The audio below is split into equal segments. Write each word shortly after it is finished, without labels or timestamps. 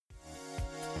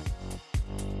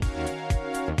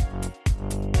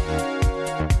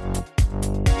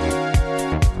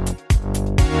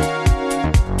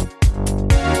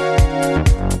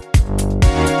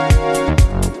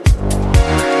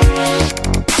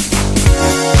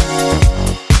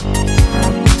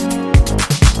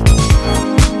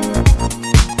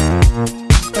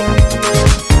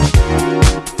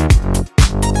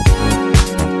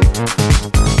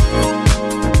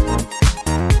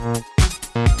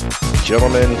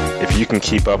Gentlemen, if you can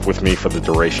keep up with me for the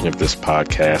duration of this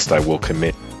podcast, I will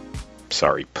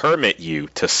permit you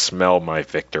to smell my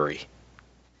victory.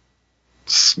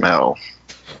 Smell.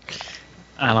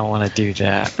 I don't want to do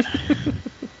that.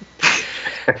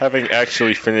 Having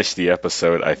actually finished the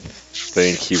episode, I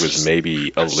think he was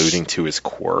maybe alluding to his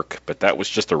quirk, but that was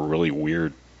just a really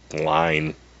weird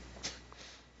line.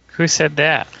 Who said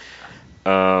that?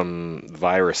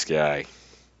 Virus guy.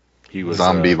 He was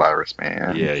Zombie virus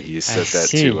man. Yeah, he said that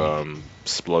to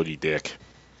Splody Dick,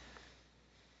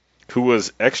 who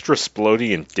was extra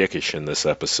splody and dickish in this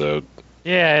episode.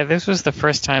 Yeah, this was the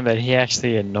first time that he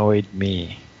actually annoyed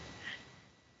me.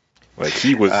 Like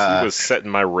he was setting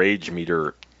my rage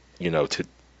meter, to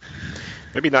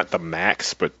maybe not the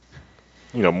max, but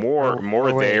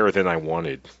more there than I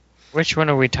wanted. Which one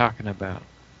are we talking about?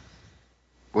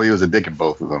 Well, he was a dick in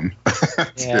both of them.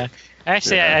 Yeah.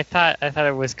 Actually, yeah. I thought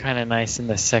it was kind of nice in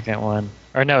the second one.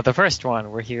 Or no, the first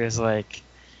one, where he was like,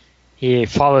 he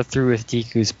followed through with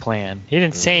Deku's plan. He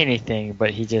didn't say anything, but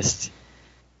he just...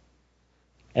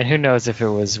 And who knows if it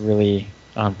was really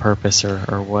on purpose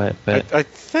or what, but... I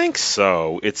think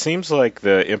so. It seems like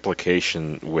the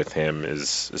implication with him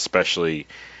is, especially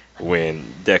when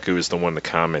Deku is the one to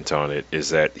comment on it, is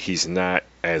that he's not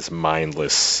as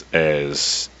mindless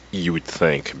as you would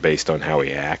think based on how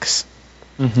he acts.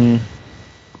 Mm-hmm.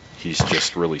 He's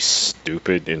just really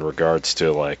stupid in regards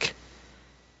to, like,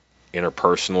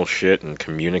 interpersonal shit and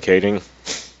communicating.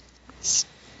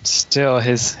 Still,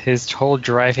 his whole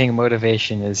driving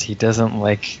motivation is he doesn't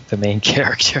like the main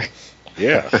character.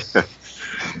 Yeah. Yeah. He's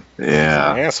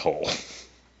an asshole.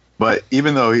 But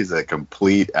even though he's a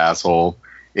complete asshole,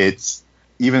 it's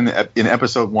even in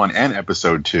episode 1 and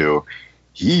episode 2,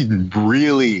 he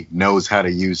really knows how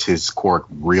to use his quirk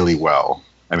really well.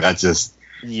 I mean, that's just...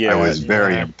 Yeah, I was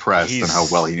very impressed in how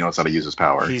well he knows how to use his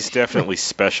power. He's definitely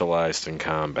specialized in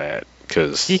combat.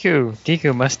 Cause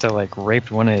Deku must have like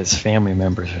raped one of his family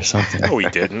members or something. No, he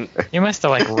didn't. He must have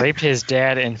like raped his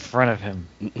dad in front of him.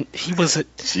 He was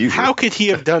How could he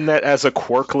have done that as a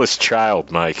quirkless child,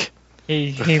 Mike?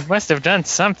 He must have done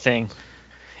something.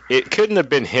 It couldn't have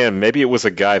been him. Maybe it was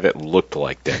a guy that looked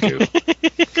like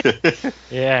Deku.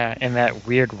 Yeah, in that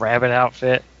weird rabbit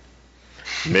outfit.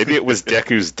 Maybe it was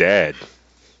Deku's dad.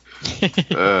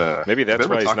 Maybe that's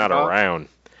why he's not around.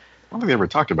 I don't think they ever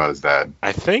talked about his dad.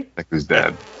 I think who's dad.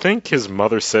 I think his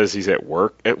mother says he's at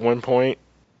work at one point.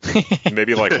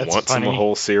 Maybe like once funny. In the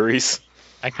whole series.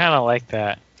 I kind of like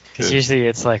that because usually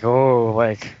it's like, oh,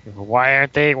 like why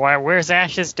aren't they? Where's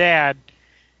Ash's dad?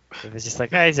 It's just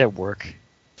like, he's at work.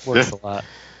 Works a lot.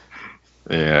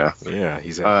 Yeah. Yeah,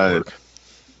 he's at work.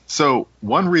 So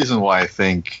one reason why I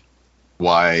think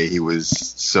why he was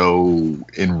so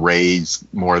enraged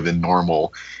more than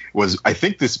normal was, I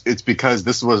think it's because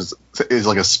this is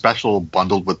like a special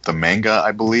bundled with the manga,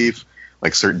 I believe,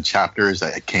 like certain chapters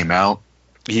that came out.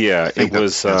 Yeah, it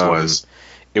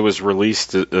was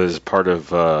released as part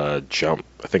of Jump.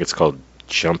 I think it's called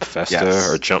Jump Festa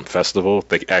or Jump Festival.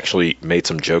 They actually made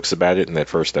some jokes about it in that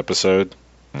first episode.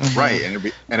 Mm-hmm. Right,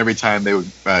 and every time they would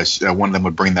one of them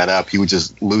would bring that up, he would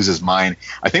just lose his mind.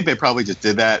 I think they probably just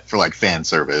did that for like fan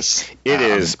service. It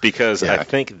is because I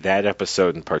think that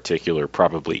episode in particular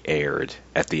probably aired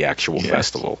at the actual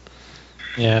festival.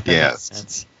 Yeah, that makes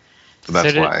sense. So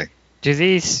that's why.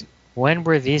 When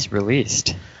were these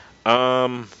released?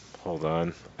 Hold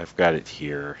on, I've got it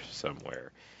here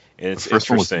somewhere. And it's the first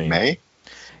interesting. One was in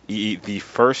May. The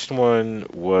first one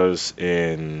was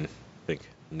in, I think,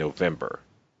 November.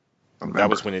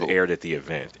 That was when it aired at the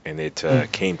event, and it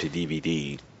came to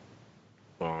DVD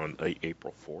on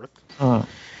April 4th.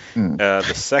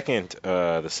 The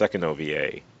second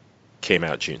OVA came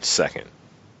out June 2nd.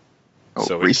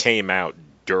 So it came out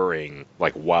during,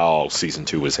 like, while season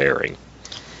 2 was airing.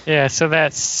 Yeah, so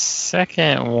that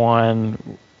second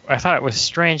one, I thought it was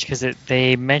strange because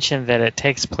they mentioned that it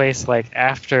takes place like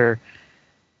after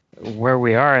where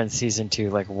we are in season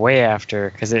 2, like way after,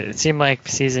 because it seemed like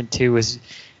season 2 was,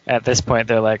 at this point,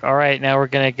 they're like, all right, now we're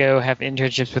going to go have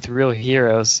internships with real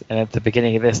heroes. And at the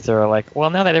beginning of this, they're like, well,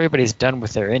 now that everybody's done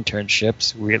with their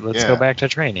internships, let's go back to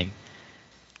training.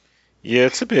 Yeah,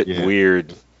 it's a bit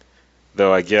weird,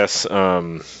 though. I guess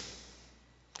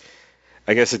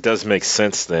it does make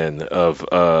sense then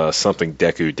of something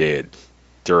Deku did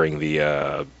during the,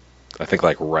 I think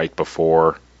like right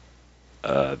before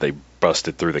they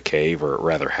busted through the cave, or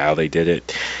rather how they did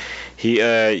it. He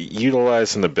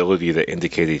utilized an ability that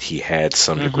indicated he had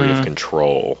some degree of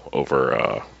control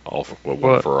over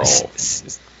overall.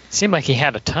 Seemed like he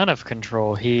had a ton of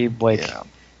control. He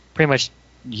pretty much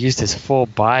used his full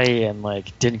body and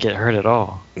like didn't get hurt at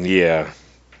all. Yeah,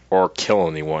 or kill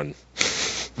anyone.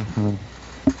 Mm-hmm.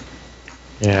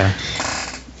 Yeah.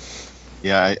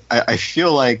 Yeah, I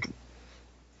feel like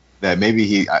that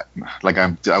maybe I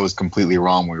was completely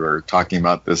wrong when we were talking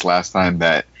about this last time,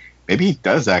 that maybe he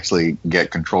does actually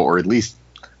get control, or at least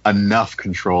enough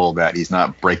control that he's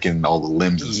not breaking all the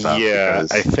limbs and stuff. Yeah,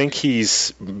 I think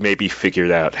he's maybe figured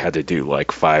out how to do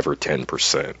like 5 or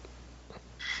 10%.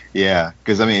 Yeah,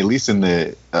 because I mean, at least in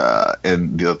the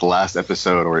last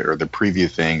episode or the preview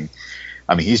thing,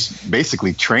 I mean, he's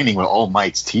basically training with All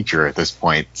Might's teacher at this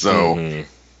point, so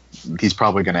he's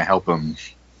probably going to help him.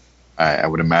 I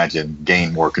would imagine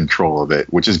gain more control of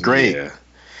it, which is great. Yeah.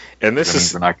 And this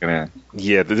is we're not going to.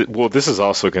 Yeah, this is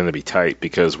also going to be tight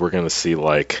because we're going to see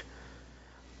like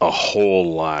a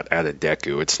whole lot out of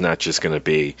Deku. It's not just going to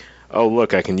be, oh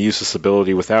look, I can use this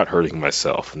ability without hurting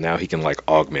myself. Now he can like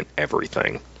augment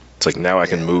everything. It's like now I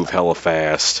can move hella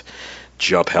fast,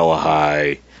 jump hella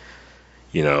high,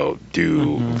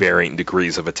 do varying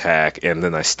degrees of attack, and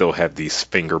then I still have these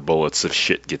finger bullets if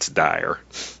shit gets dire.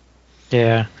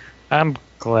 Yeah, I'm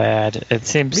glad. It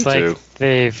seems like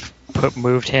they've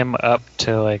moved him up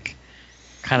to like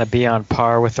kind of be on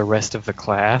par with the rest of the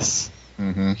class,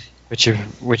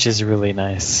 which is really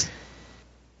nice.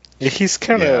 He's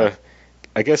kind of,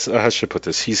 I guess I should put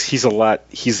this.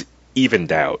 He's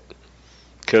evened out,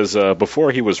 because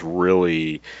before he was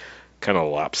really kind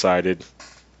of lopsided.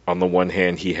 On the one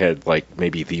hand, he had like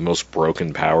maybe the most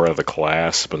broken power of the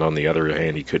class, but on the other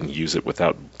hand, he couldn't use it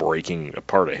without breaking a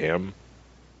part of him.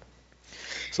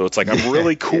 So it's like, I'm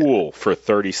really cool for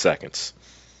 30 seconds.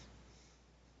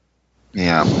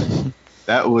 Yeah.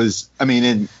 That was, I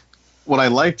mean, what I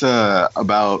liked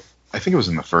about, I think it was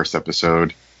in the first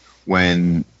episode,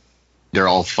 when they're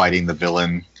all fighting the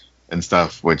villain and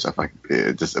stuff, which I think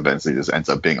it just eventually just ends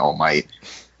up being All Might.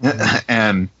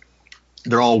 And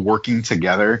they're all working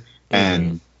together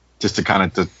and just to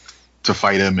kind of to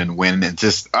fight him and win, and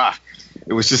just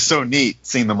it was just so neat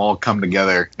seeing them all come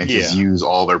together and just use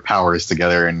all their powers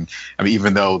together. And I mean,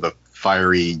 even though the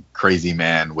fiery crazy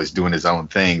man was doing his own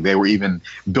thing, they were even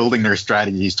building their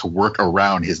strategies to work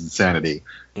around his insanity.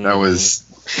 That was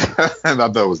I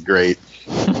thought that was great.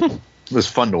 It was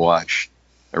fun to watch.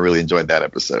 I really enjoyed that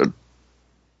episode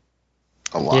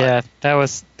a lot. Yeah, that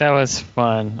was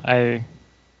fun. It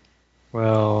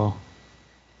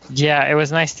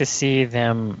was nice to see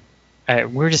them. We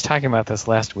were just talking about this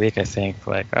last week, I think.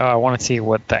 Like, I want to see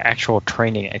what the actual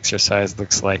training exercise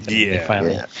looks like. And they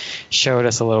finally showed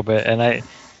us a little bit, and I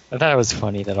thought it was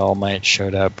funny that All Might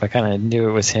showed up. I kind of knew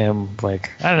it was him. Like,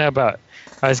 I don't know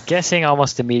I was guessing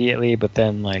almost immediately, but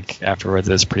then like afterwards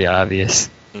it was pretty obvious.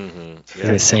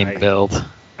 The same build.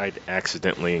 I'd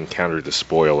accidentally encountered a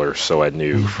spoiler, so I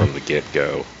knew from the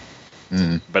get-go.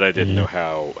 But I didn't know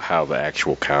how the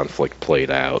actual conflict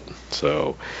played out.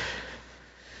 So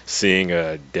seeing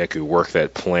Deku work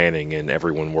that planning and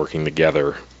everyone working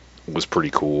together was pretty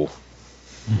cool.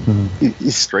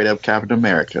 He's straight up Captain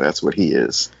America. That's what he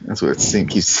is. That's what it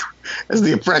seems. That's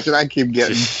the impression I keep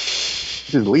getting.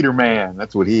 He's leader man.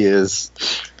 That's what he is.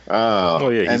 Oh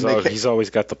yeah, he's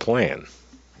always got the plan.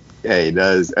 Yeah, he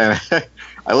does. And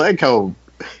I like how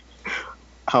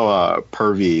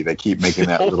pervy they keep making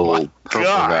that little purple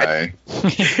guy.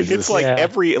 It's like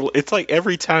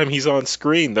every time he's on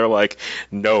screen, they're like,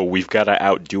 "No, we've got to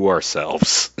outdo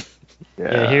ourselves."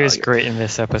 Yeah, he was great in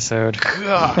this episode.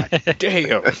 God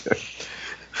damn.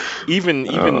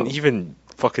 Even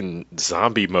fucking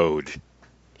zombie mode,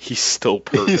 he's still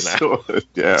perving out.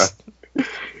 Yeah.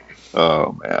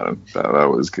 Oh man, that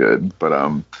was good. But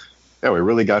we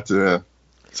really got to.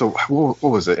 So what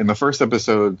was it? In the first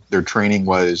episode, their training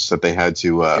was that they had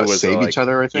to save each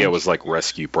other, I think? Yeah, it was like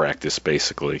rescue practice,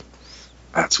 basically.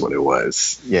 That's what it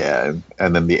was. Yeah,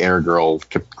 and then the air girl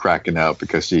kept cracking up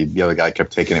because the other guy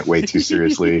kept taking it way too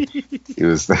seriously.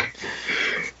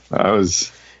 I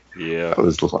was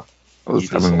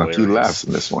having a few laughs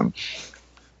in this one.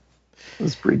 It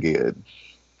was pretty good.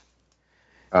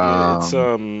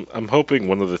 I'm hoping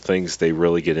one of the things they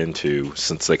really get into,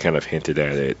 since they kind of hinted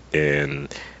at it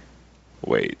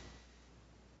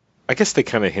I guess they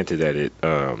kind of hinted at it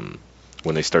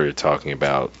when they started talking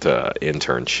about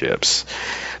internships,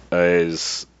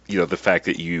 is the fact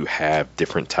that you have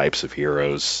different types of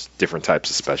heroes, different types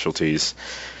of specialties.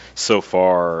 So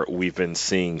far, we've been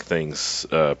seeing things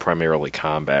primarily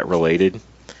combat related,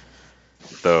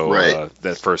 though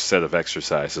that first set of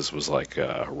exercises was like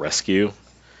rescue.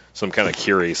 So I'm kind of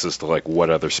curious as to like what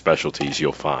other specialties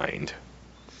you'll find,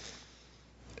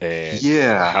 and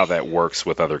how that works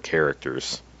with other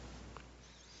characters.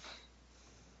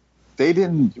 They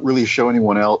didn't really show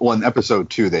anyone else. Well, in episode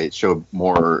 2, they showed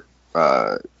more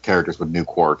characters with new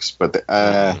quirks, but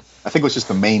I think it was just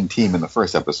the main team in the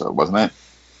first episode, wasn't it?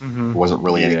 Mm-hmm. It wasn't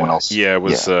really anyone else. Yeah, it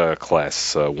was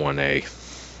Class 1A.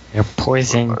 Yeah,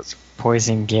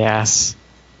 poison gas,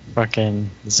 fucking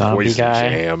zombie Poison guy.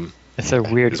 Jam. It's a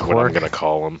weird is quirk. what I'm gonna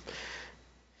call him.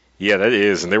 Yeah, that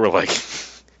is, and they were like,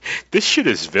 "This shit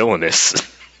is villainous."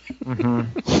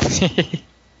 Mm-hmm.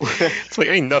 It's like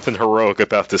ain't nothing heroic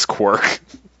about this quirk.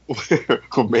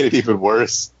 What made it even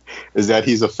worse is that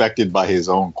he's affected by his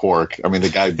own quirk. I mean, the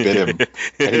guy bit him,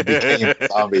 and he became a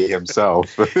zombie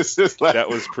himself. It's just like, that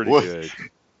was pretty good.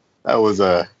 That was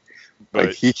But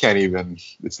like he can't even.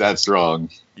 It's that strong.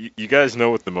 you guys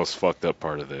know what the most fucked up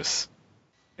part of this,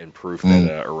 and proof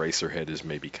that Eraserhead is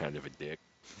maybe kind of a dick.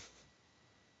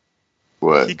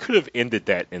 What? He could have ended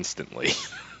that instantly.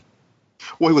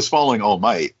 Well, he was following All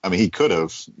Might. I mean, he could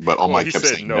have, but All Might he kept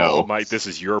said, saying no. All Might, this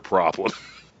is your problem.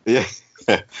 Yeah,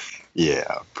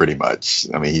 yeah, pretty much.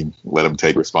 I mean, he let him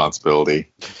take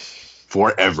responsibility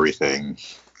for everything.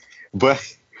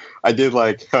 But I did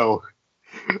like how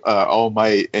All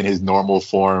Might in his normal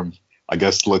form, I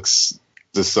guess, looks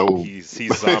just so. He's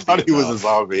I thought he was a enough.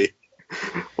 zombie.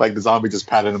 Like the zombie just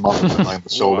patted him on the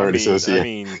shoulder and says, I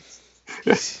mean,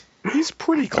 he's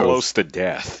pretty close to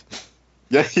death.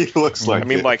 "Yeah, he looks like." I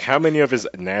mean, it. like, how many of his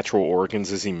natural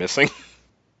organs is he missing?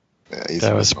 Yeah, he's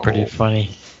That was pretty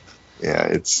funny. Yeah,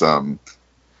 it's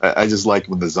I just liked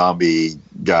when the zombie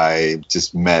guy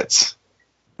just met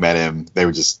him. They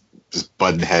were just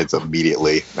butting heads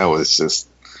immediately. That was just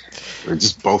they're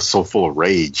just both so full of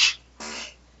rage.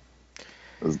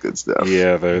 That was good stuff.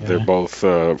 Yeah, they're both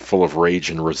full of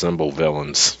rage and resemble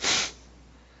villains.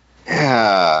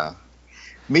 Yeah.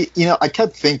 I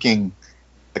kept thinking,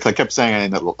 like I kept saying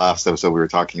in the last episode we were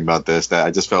talking about this, that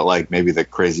I just felt like maybe the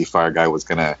crazy fire guy was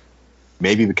gonna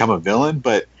maybe become a villain,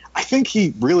 but I think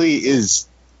he really is.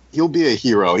 He'll be a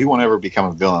hero. He won't ever become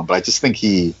a villain, but I just think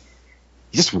he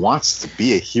just wants to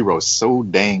be a hero so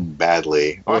dang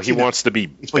badly. Well, he wants to be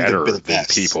better than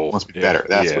people. He wants to be better.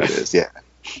 That's what it is. Yeah.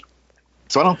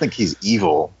 So I don't think he's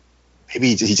evil. Maybe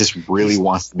he just really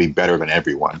wants to be better than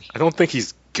everyone. I don't think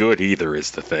he's good either.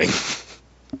 Is the thing.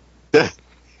 Yeah.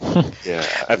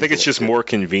 I think it's just more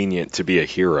convenient to be a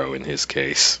hero in his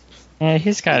case. Yeah,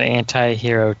 he's got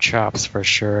anti-hero chops for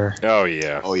sure. Oh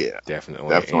yeah. Oh yeah.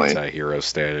 Definitely. Anti-hero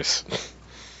status.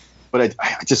 But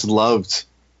I just loved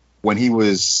when he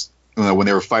was, when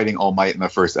they were fighting All Might in the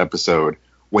first episode,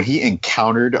 when he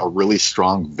encountered a really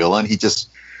strong villain, he just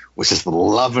was just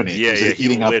loving it. Yeah, he was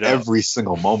eating up every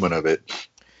single moment of it.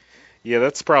 Yeah,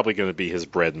 that's probably going to be his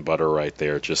bread and butter right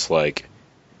there. Just like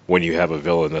when you have a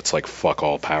villain that's like fuck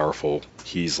all powerful,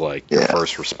 he's like your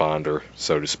first responder,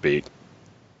 so to speak.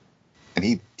 And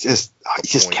he just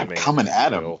kept coming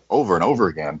at him over and over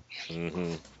again.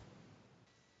 Mm-hmm.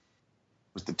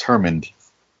 Was determined.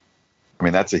 I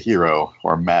mean, that's a hero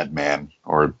or a madman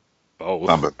or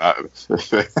both.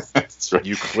 That's right.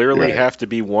 You clearly have to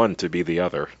be one to be the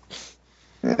other.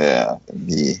 Yeah, and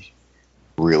he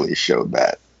really showed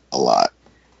that a lot.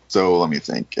 So let me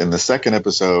think. In the second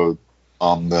episode,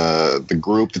 on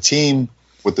the team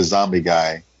with the zombie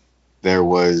guy, there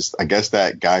was, I guess,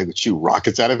 that guy would shoot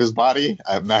rockets out of his body.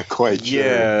 I'm not quite sure.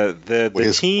 Yeah,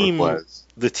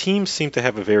 the team seemed to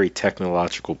have a very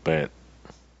technological bent.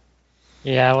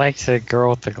 Yeah, I liked the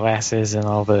girl with the glasses and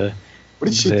all the. What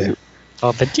did she do?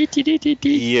 All the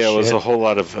Yeah, it was a whole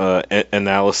lot of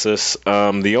analysis.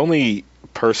 The only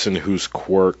person whose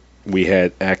quirk we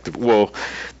had active, well,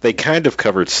 they kind of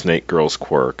covered Snake Girl's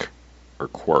quirk or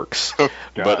quirks,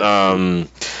 but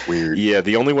weird. Yeah,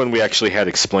 the only one we actually had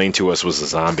explained to us was the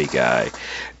zombie guy.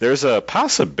 There's a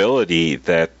possibility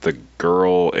that the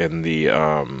girl and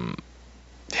the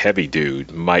heavy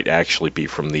dude might actually be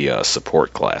from the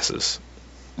support classes.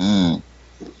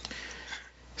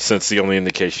 Since the only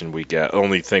indication we got,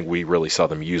 only thing we really saw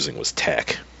them using was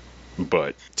tech.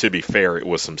 But to be fair, it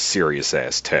was some serious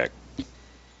ass tech.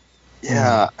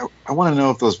 Yeah, I want to know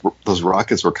if those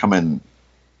rockets were coming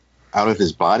out of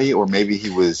his body, or maybe he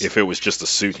was. If it was just a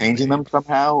suit, changing them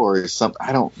somehow, or some.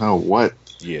 I don't know what.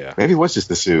 Yeah, maybe it was just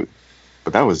the suit,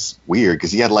 but that was weird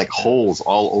because he had like holes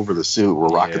all over the suit where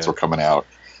rockets were coming out.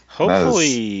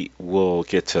 Hopefully we'll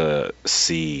get to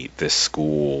see this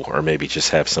school, or maybe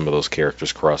just have some of those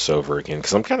characters cross over again,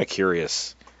 because I'm kind of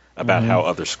curious about how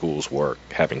other schools work,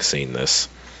 having seen this.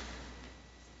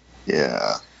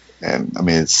 Yeah, and I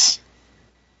mean,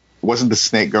 wasn't the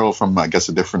Snake Girl from, I guess,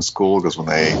 a different school? Because when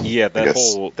they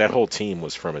that whole team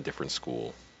was from a different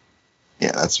school.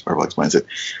 Yeah, that's probably explains it.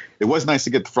 It was nice to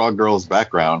get the Frog Girl's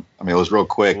background. I mean, it was real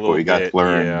quick, but we got to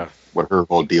learn what her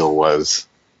whole deal was.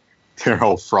 Their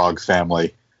whole frog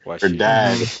family. her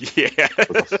dad. Yeah.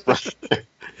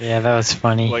 Yeah, that was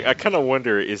funny. Like, I kind of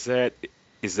wonder, is that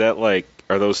like,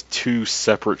 are those two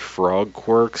separate frog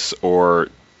quirks, or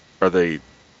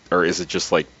is it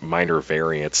just like minor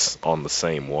variants on the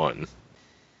same one?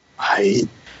 I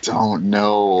don't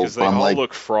know. Because they all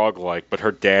look frog-like, but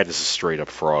her dad is a straight-up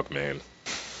frog man.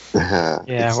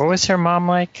 Yeah, what was her mom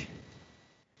like?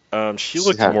 She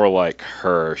looked more like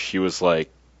her. She was like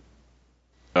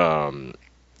a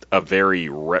very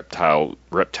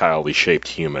reptile-y shaped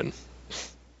human.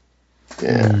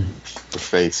 Yeah, the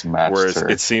face matched Whereas her.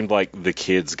 it seemed like the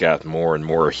kids got more and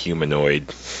more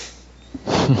humanoid.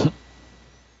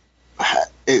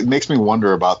 It makes me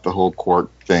wonder about the whole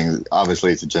quirk thing.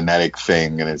 Obviously, it's a genetic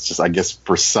thing, and it's just, I guess,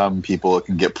 for some people, it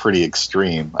can get pretty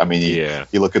extreme. I mean,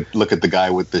 you look at the guy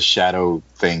with the shadow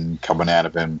thing coming out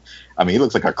of him. I mean, he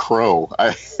looks like a crow.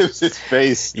 His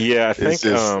face. Yeah, I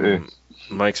think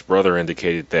Mike's brother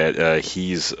indicated that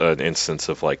he's an instance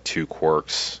of like two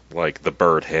quirks. Like the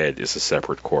bird head is a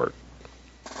separate quirk.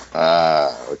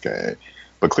 Okay.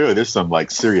 But clearly there's some like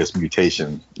serious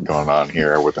mutation going on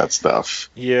here with that stuff.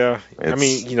 Yeah. I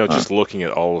mean, just looking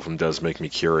at all of them does make me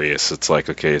curious. It's like,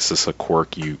 okay, is this a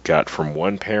quirk you got from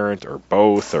one parent or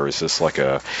both? Or is this like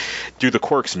do the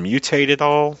quirks mutate at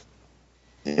all?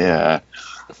 Yeah.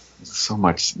 So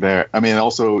much there. I mean,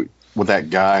 also with that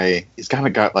guy, he's kind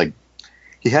of got like,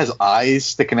 he has eyes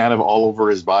sticking out of all over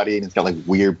his body, and he's got like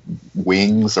weird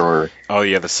wings or. Oh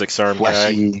yeah, the 6-arm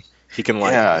fleshy guy. He can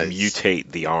mutate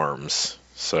the arms.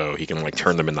 So he can like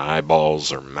turn them into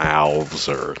eyeballs or mouths,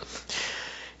 or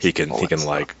he can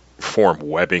like form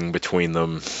webbing between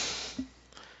them.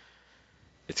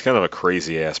 It's kind of a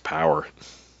crazy ass power.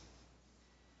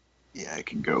 Yeah, it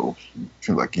can go.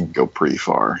 Seems like it can go pretty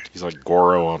far. He's like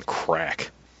Goro on crack.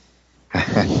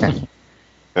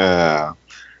 But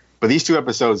these two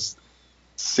episodes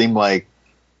seem like,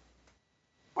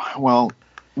 well,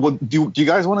 do you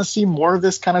guys want to see more of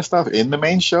this kind of stuff in the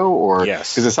main show, or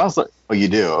yes? Because it sounds like you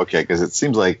do. Okay, because it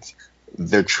seems like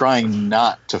they're trying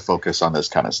not to focus on this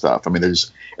kind of stuff. I mean,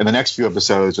 there's in the next few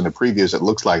episodes and the previews, it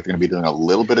looks like they're going to be doing a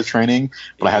little bit of training,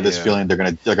 but I have this feeling they're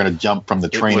going to jump from the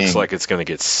training. It looks like it's going to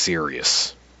get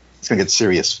serious. It's going to get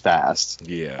serious fast.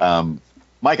 Yeah.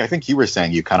 Mike, I think you were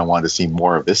saying you kind of wanted to see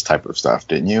more of this type of stuff,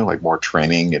 didn't you? Like more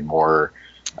training and more.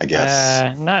 I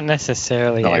guess not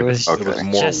necessarily. No, it was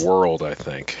more world, I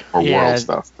think. Or world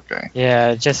stuff. Okay.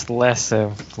 Yeah, just less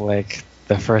of like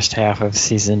the first half of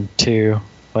season 2.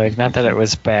 Like, not that it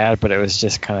was bad, but it was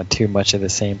just kind of too much of the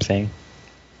same thing.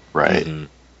 Right. Mm-hmm.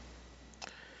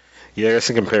 Yeah, I guess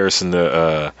in comparison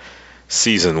to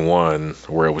season 1,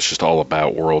 where it was just all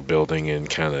about world building and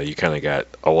you kind of got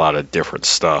a lot of different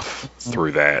stuff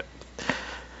through that.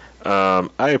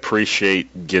 I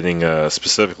appreciate getting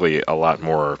specifically a lot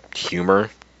more humor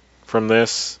from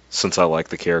this. Since I like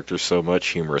the characters so much,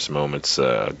 humorous moments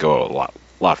go a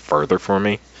lot further for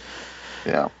me.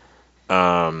 Yeah.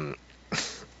 I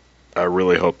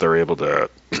really hope they're able to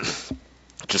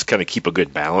just kind of keep a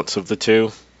good balance of the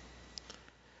two.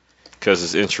 Because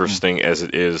as interesting as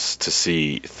it is to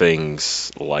see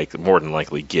things like more than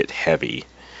likely get heavy,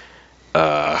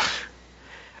 I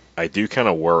do kind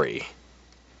of worry.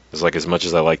 It's like, as much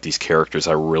as I like these characters,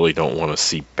 I really don't want to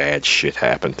see bad shit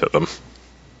happen to them.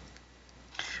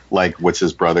 Like, what's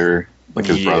his brother? Like,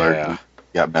 his brother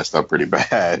got messed up pretty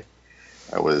bad.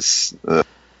 That was...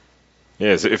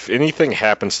 Yes, if anything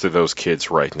happens to those kids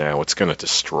right now, it's going to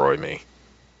destroy me.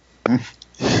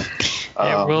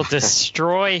 It will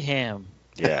destroy him.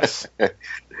 Yes.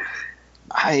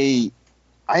 I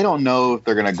don't know if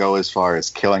they're going to go as far as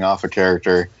killing off a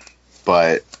character,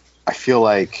 but I feel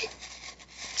like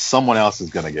someone else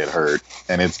is going to get hurt,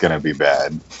 and it's going to be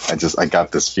bad. I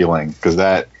got this feeling, because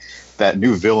that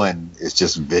new villain is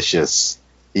just vicious.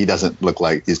 He doesn't look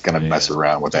like he's going to mess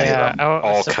around with any of them.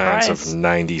 All kinds of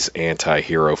 90s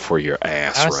anti-hero for your ass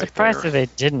right there. I was surprised that they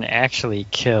didn't actually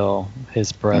kill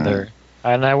his brother.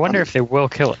 And I wonder if they will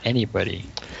kill anybody.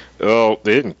 Oh,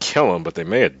 they didn't kill him, but they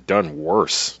may have done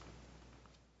worse.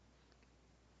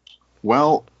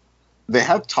 Well, they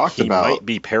have talked about... He might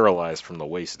be paralyzed from the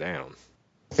waist down.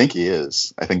 I think he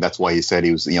is. I think that's why he said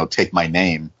he was, take my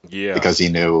name. Yeah. Because he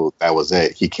knew that was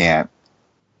it. He can't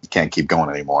keep going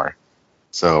anymore.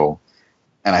 So,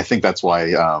 and I think that's why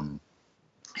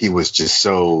he was just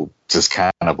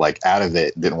kind of like out of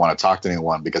it, didn't want to talk to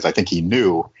anyone, because I think he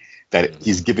knew that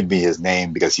he's giving me his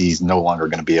name because he's no longer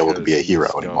going to be able to be a hero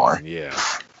anymore. Yeah.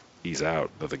 He's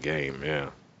out of the game. Yeah.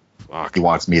 Fuck. He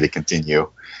wants me to continue.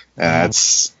 And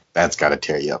that's got to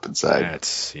tear you up inside.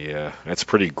 That's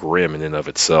pretty grim in and of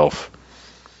itself.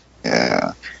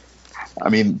 Yeah. I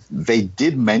mean, they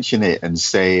did mention it and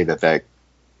say that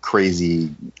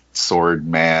crazy sword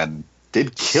man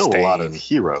did kill a lot of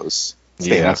heroes.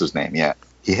 Stain, that's his name. Yeah,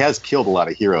 he has killed a lot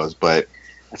of heroes, but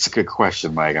that's a good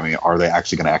question, Mike. I mean, are they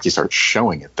actually going to start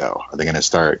showing it though? Are they going to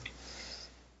start?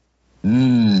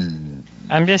 I'm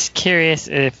just curious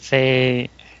if they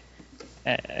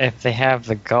have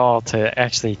the gall to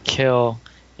actually kill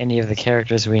any of the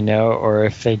characters we know, or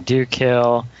if they do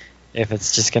kill, if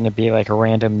it's just going to be like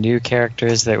random new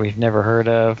characters that we've never heard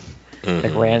of,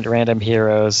 like random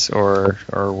heroes or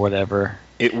whatever.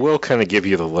 It will kind of give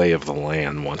you the lay of the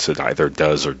land once it either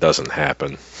does or doesn't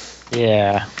happen.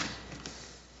 Yeah.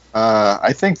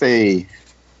 I think a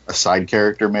side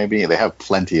character maybe. They have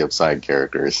plenty of side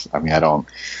characters. I mean,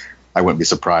 I wouldn't be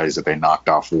surprised if they knocked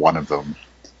off one of them.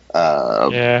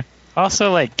 Yeah.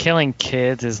 Also, like, killing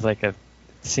kids is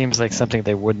seems like something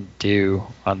they wouldn't do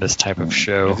on this type of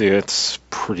show. It's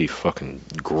pretty fucking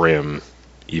grim,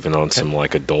 even on some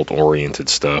like adult-oriented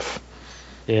stuff.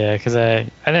 Yeah, because I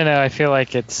don't know. I feel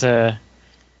like it's I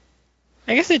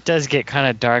guess it does get kind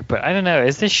of dark, but I don't know.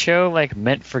 Is this show like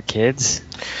meant for kids?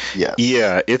 Yes.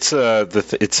 Yeah, it's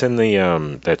it's in the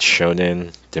that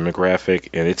shonen demographic,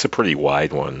 and it's a pretty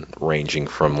wide one, ranging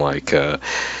from like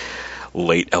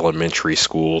late elementary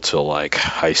school to like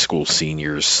high school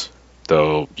seniors.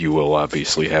 Though you will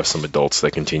obviously have some adults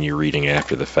that continue reading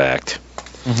after the fact.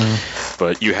 Mm-hmm.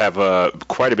 But you have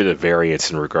quite a bit of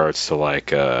variance in regards to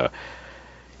like the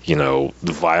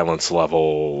violence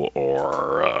level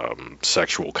or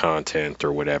sexual content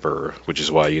or whatever, which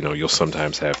is why you'll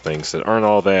sometimes have things that aren't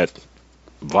all that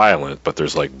violent, but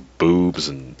there's like boobs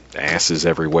and asses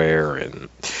everywhere and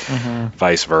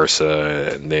vice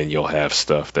versa, and then you'll have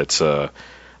stuff that's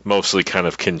mostly kind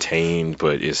of contained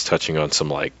but is touching on some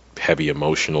like heavy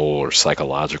emotional or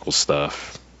psychological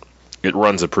stuff. It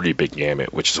runs a pretty big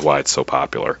gamut, which is why it's so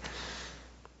popular.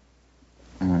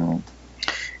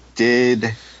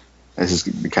 This is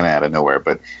kind of out of nowhere,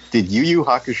 but did Yu Yu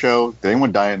Hakusho, did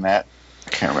anyone die in that? I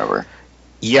can't remember.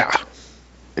 Yeah.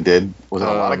 It did? Was it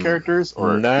a lot of characters?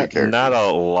 Or not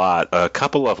a lot. A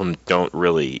couple of them can't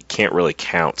really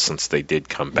count since they did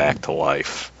come back to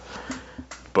life.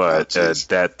 But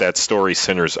that story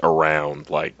centers around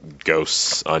like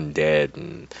ghosts, undead,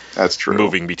 and that's true.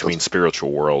 Moving between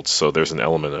spiritual worlds. So there's an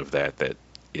element of that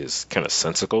is kind of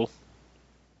sensical.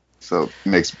 So it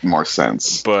makes more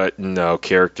sense. But no,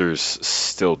 characters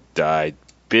still died.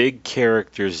 Big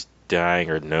characters dying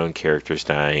or known characters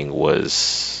dying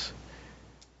was,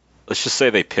 let's just say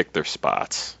they picked their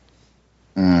spots.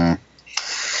 Yeah,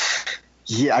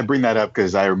 I bring that up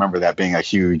because I remember that being a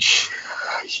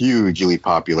hugely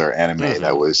popular anime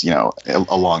that was,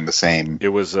 along the same it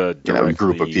was a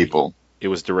group of people. It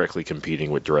was directly competing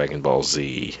with Dragon Ball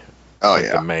Z. Oh,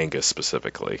 yeah. The manga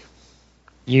specifically.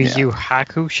 Yu Yu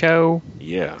Hakusho?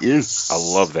 Yeah. Yes. I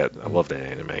love that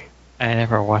anime. I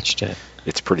never watched it.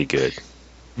 It's pretty good.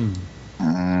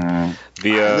 The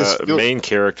main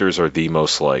characters are the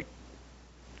most like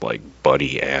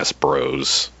buddy ass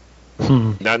bros.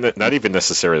 Not even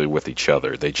necessarily with each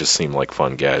other. They just seem like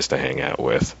fun guys to hang out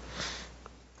with.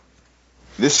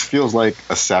 This feels like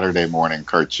a Saturday morning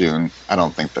cartoon. I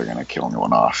don't think they're gonna kill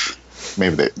anyone off.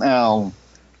 Maybe they no.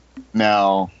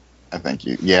 I think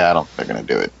I don't think they're gonna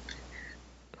do it.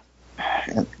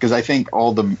 Because I think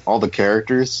all the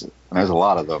characters, and there's a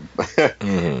lot of them,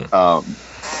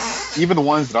 even the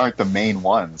ones that aren't the main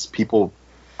ones, people,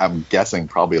 I'm guessing,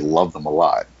 probably love them a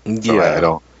lot. So yeah. I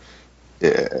don't.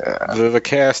 Yeah. The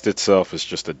cast itself is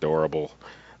just adorable.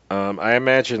 I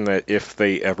imagine that if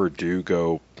they ever do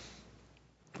go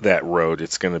that road,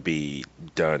 it's going to be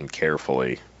done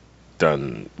carefully,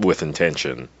 done with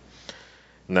intention,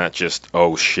 not just,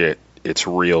 oh shit, it's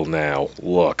real now,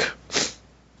 look.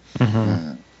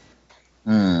 Oh,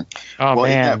 well,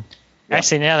 man. Yeah.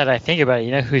 Actually, now that I think about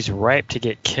it, who's ripe to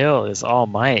get killed is All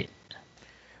Might.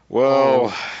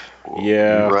 Well,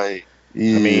 yeah. Right. I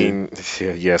mean,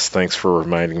 yes, thanks for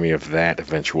reminding me of that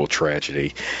eventual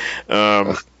tragedy.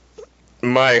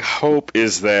 My hope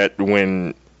is that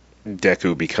when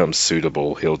Deku becomes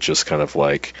suitable, he'll just kind of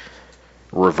like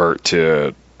revert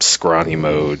to scrawny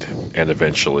mode and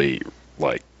eventually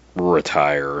like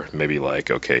retire. Maybe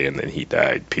like, okay, and then he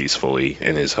died peacefully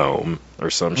in his home or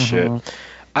some shit.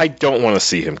 I don't want to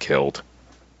see him killed.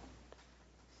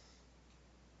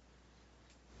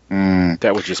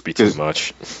 That would just be too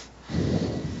much.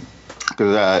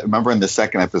 Because remember in the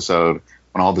second episode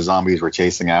when all the zombies were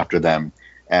chasing after them,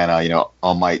 and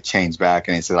All Might changed back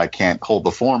and he said, "I can't hold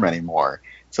the form anymore."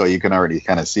 So you can already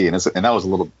kind of see, and that was a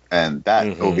little, and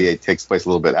that OVA takes place a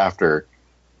little bit after,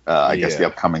 I guess, the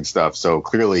upcoming stuff. So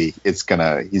clearly, it's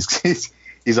gonna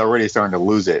he's already starting to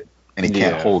lose it, and he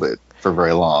can't hold it. for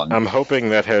very long. I'm hoping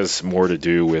that has more to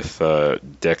do with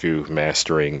Deku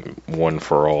mastering One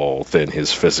for All than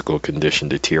his physical condition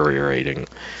deteriorating.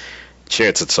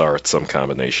 Chances are it's some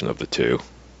combination of the two.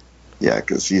 Yeah,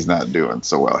 because he's not doing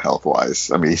so well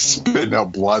health-wise. I mean, he's spitting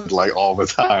out blood like all the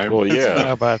time. Well, yeah. I don't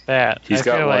know about that. He's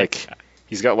got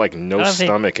like no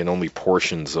stomach and only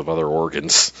portions of other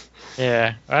organs.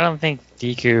 Yeah, I don't think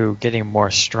Deku getting more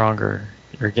stronger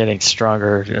or getting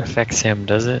stronger affects him,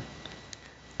 does it?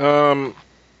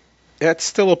 That's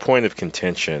still a point of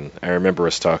contention. I remember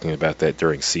us talking about that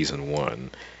during season 1.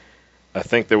 I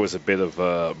think there was a bit of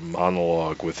a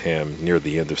monologue with him near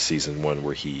the end of season 1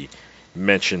 where he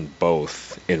mentioned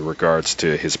both in regards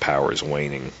to his powers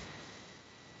waning.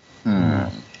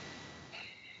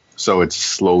 So it's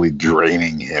slowly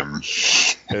draining him.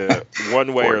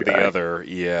 One way or the other,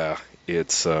 yeah.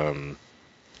 It's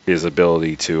his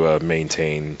ability to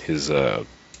maintain his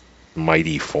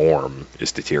mighty form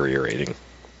is deteriorating.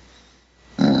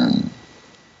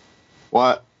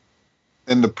 What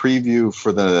in the preview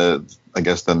for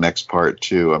the next part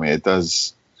too? I mean, it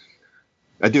does.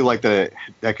 I do like the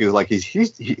Deku. Like he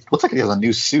looks like he has a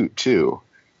new suit too.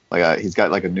 Like he's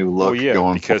got like a new look. Oh yeah,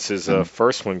 going because his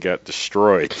first one got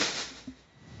destroyed.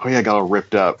 Oh yeah, got all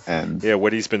ripped up and. Yeah,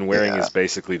 what he's been wearing is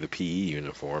basically the PE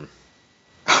uniform.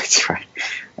 That's right.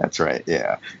 That's right.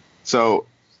 Yeah. So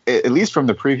at least from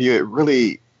the preview, it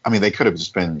really. I mean, they could have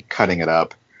just been cutting it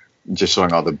up, just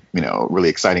showing all the really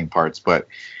exciting parts, but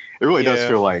it really does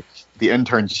feel like the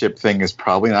internship thing is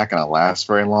probably not going to last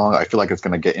very long. I feel like it's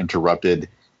going to get interrupted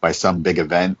by some big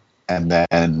event, and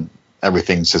then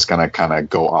everything's just going to kind of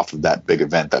go off of that big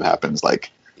event that happens,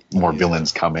 like more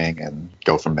villains coming and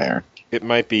go from there. It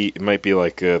might be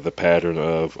like the pattern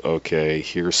of, okay,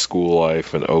 here's school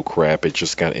life, and oh crap, it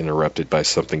just got interrupted by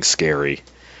something scary.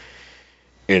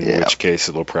 In which case,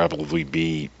 it'll probably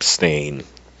be Stain.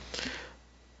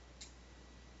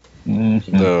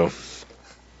 Though,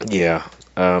 yeah.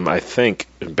 I think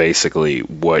basically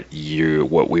what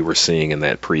we were seeing in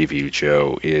that preview,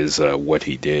 Joe, is what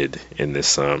he did in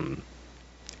this in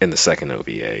the second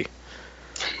OVA.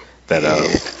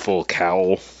 That full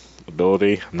cowl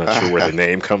ability. I'm not sure where the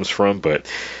name comes from,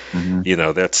 but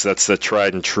that's the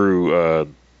tried and true.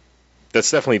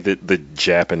 That's definitely the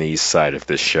Japanese side of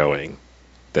this showing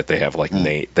that they have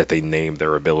that they name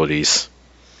their abilities.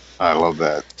 I love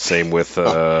that. Same with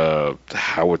I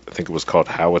think it was called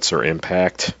Howitzer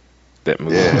Impact. That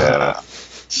move.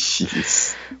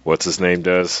 Jeez. What's his name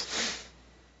does?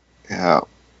 Yeah.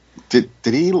 Did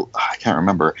he? I can't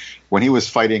remember when he was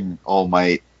fighting All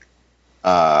Might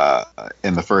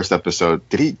in the first episode.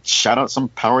 Did he shout out some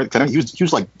power? He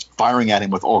was like firing at him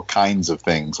with all kinds of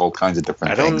things, all kinds of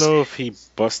different things. I don't know if he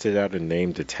busted out a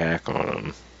named attack on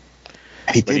him.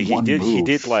 He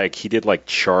did like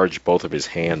charge both of his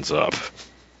hands up.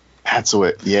 That's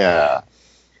what. Yeah.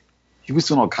 He was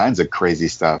doing all kinds of crazy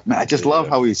stuff. Man, I just love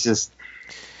how he takes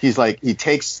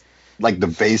like the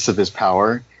base of his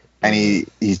power and he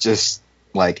just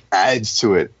like adds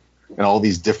to it in all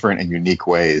these different and unique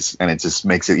ways, and it just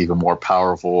makes it even more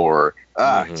powerful. Or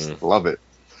I just love it.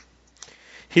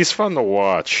 He's fun to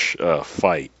watch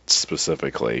fight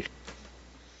specifically.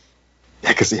 Yeah,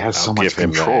 because he has so much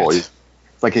control. It's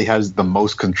like he has the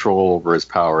most control over his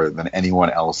power than anyone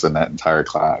else in that entire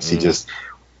class. He just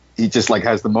like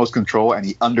has the most control, and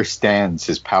he understands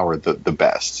his power the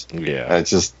best. Yeah, it's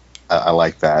just I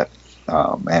like that,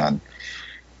 man.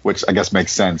 Which I guess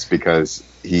makes sense because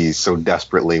he so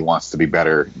desperately wants to be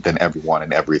better than everyone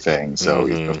and everything. So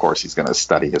of course he's going to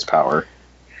study his power.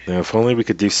 Now, if only we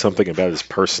could do something about his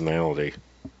personality.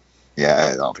 Yeah,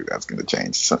 I don't think that's going to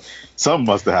change. Something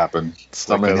must have happened. It's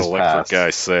like that electric guy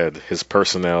said. His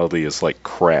personality is like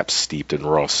crap steeped in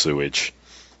raw sewage.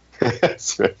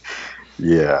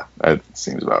 Yeah, that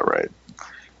seems about right.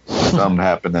 Something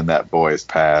happened in that boy's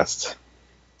past.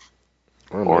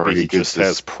 Or maybe he just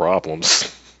has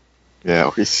problems.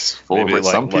 Yeah, he's full of it.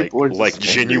 Some people are like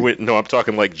genuine. No, I'm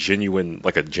talking like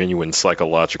a genuine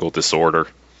psychological disorder.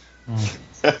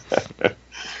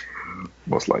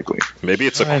 Most likely. Maybe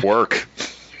it's a quirk.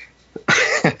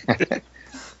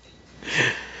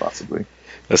 Possibly.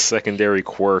 A secondary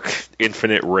quirk.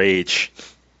 Infinite rage.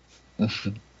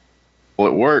 Well,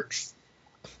 it works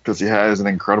because he has an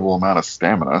incredible amount of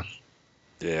stamina.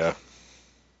 Yeah.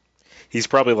 He's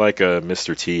probably like a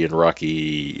Mr. T in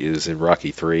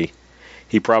Rocky 3.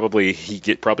 He probably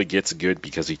gets good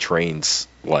because he trains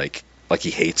like he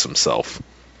hates himself.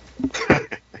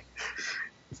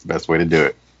 It's the best way to do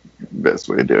it.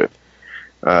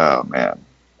 Oh man.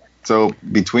 So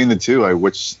between the two,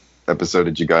 which episode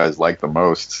did you guys like the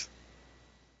most?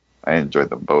 I enjoyed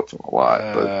them both a lot.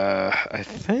 But I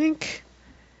think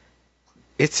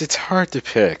it's hard to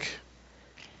pick,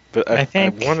 but I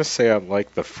want to say I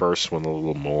like the first one a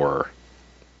little more.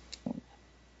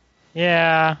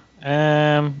 Yeah.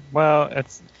 Well,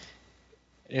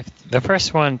 if the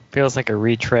first one feels like a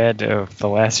retread of the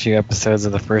last few episodes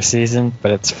of the first season,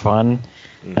 but it's fun.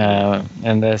 Mm-hmm.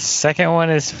 And the second one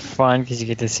is fun because you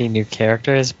get to see new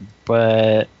characters,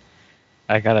 but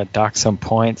I gotta dock some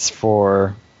points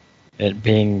for it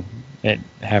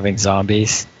having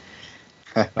zombies.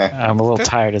 I'm a little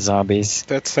tired of zombies.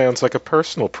 That sounds like a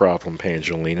personal problem,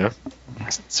 Pangelina.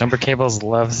 Summer Cables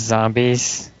loves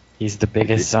zombies. He's the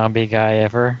biggest zombie guy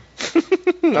ever.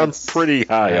 I'm pretty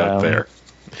high up there.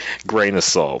 Grain of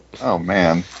salt. Oh,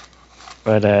 man.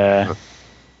 But,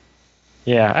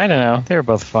 yeah, I don't know. They were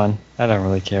both fun. I don't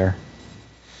really care.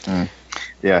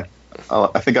 Yeah.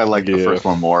 I think I liked the first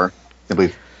one more,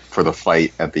 simply for the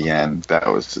fight at the end. That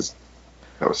was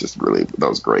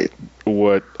great.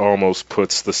 What almost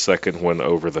puts the second one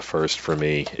over the first for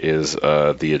me is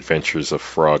The Adventures of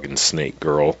Frog and Snake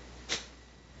Girl.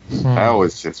 That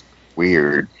was just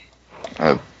weird.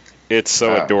 It's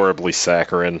so adorably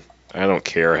saccharine. I don't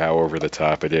care how over the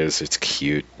top it is. It's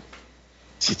cute.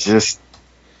 She just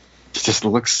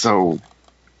looks so...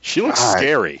 She looks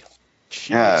scary.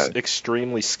 She looks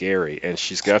extremely scary, and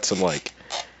she's got some,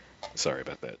 sorry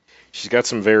about that. She's got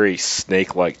some very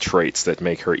snake-like traits that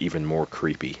make her even more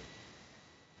creepy.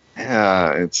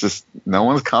 Yeah, it's just... No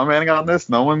one's commenting on this?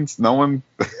 No one...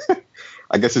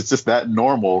 I guess it's just that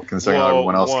normal, considering how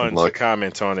everyone else can look. To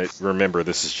comment on it, remember,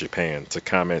 this is Japan. To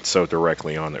comment so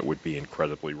directly on it would be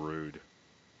incredibly rude.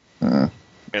 And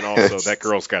also, that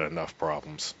girl's got enough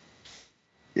problems.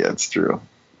 Yeah, it's true.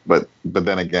 But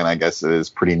then again, I guess it is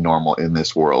pretty normal in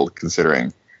this world,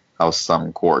 considering how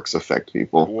some quirks affect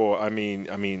people. Well, I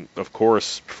mean, of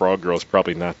course, Frog Girl's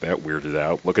probably not that weirded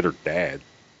out. Look at her dad.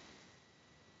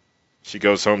 She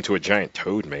goes home to a giant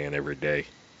toad man every day.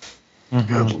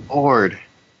 Mm-hmm. Good Lord.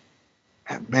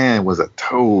 That man was a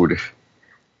toad.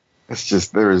 It's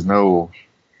just, he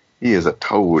is a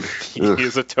toad. He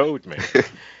is a toad, man.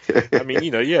 I mean,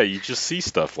 you just see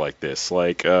stuff like this.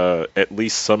 At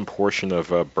least some portion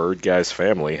of Bird Guy's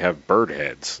family have bird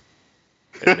heads.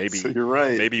 And maybe, so you're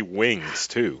right. Maybe wings,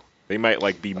 too. They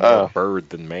might, be more bird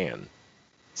than man.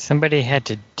 Somebody had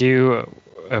to do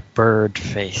a bird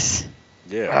face.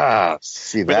 Yeah.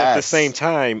 See but that. At the same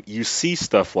time, you see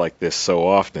stuff like this so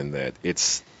often that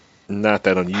it's not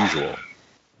that unusual.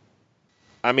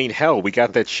 I mean, hell, we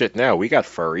got that shit now. We got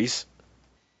furries.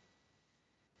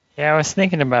 Yeah, I was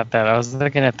thinking about that. I was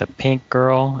looking at the pink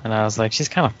girl, and I was like, she's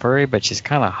kind of furry, but she's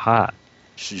kind of hot.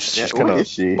 She's kind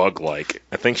of bug-like.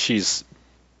 I think she's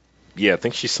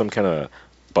some kind of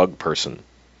bug person.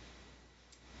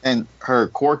 And her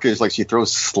quirk is she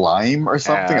throws slime or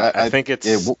something. I think it's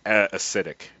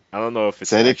acidic. I don't know if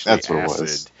it's acidic. Actually that's what acid, it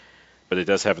was. But it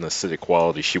does have an acidic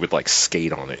quality. She would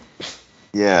skate on it.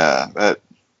 Yeah, that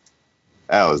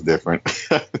was different.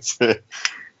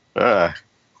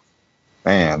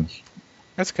 Man,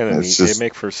 that's kind of neat. They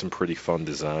make for some pretty fun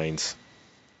designs.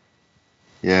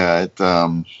 Yeah,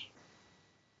 some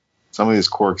of these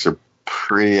quirks are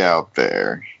pretty out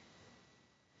there.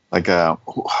 What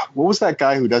was that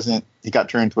guy who he got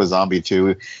turned into a zombie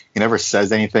too? He never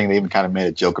says anything. They even kind of made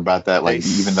a joke about that.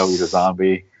 Even though he's a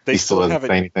zombie, he still doesn't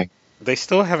say anything. They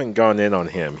still haven't gone in on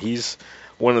him. He's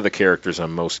one of the characters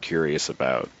I'm most curious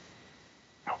about.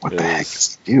 What the heck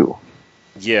does he do?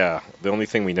 Yeah, the only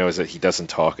thing we know is that he doesn't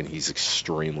talk and he's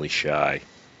extremely shy.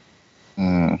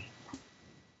 I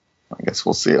guess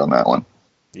we'll see on that one.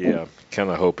 Yeah, kind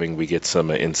of hoping we get some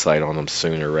insight on him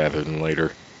sooner rather than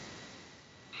later.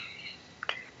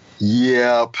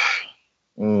 Yep.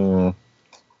 Well,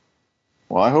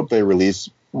 I hope they release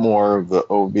more of the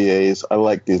OVAs. I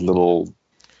like these little...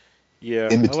 Yeah,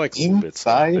 I like little bits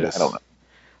side. Like this. I don't know.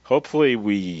 Hopefully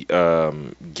we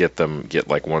get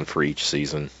one for each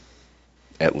season,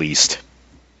 at least.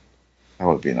 That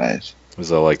would be nice.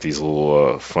 Because I like these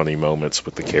little funny moments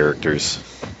with the characters.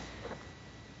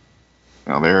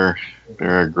 No, they're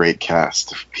a great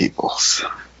cast of people.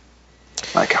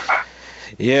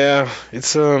 Yeah,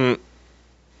 it's I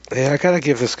gotta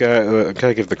give this guy, I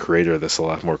gotta give the creator of this a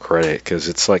lot more credit because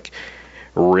it's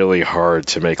really hard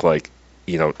to make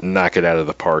knock it out of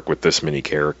the park with this many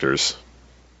characters.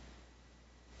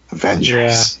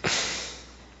 Avengers.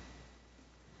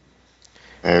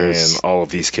 Yeah. And all of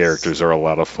these characters are a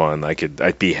lot of fun.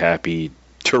 I'd be happy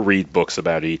to read books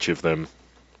about each of them.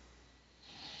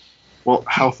 Well,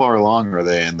 how far along are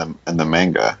they in the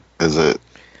manga? Is it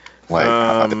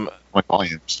how many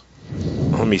volumes?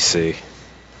 Let me see.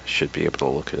 should be able to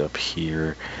look it up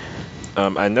here.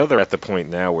 I know they're at the point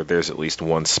now where there's at least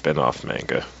one spin-off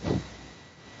manga.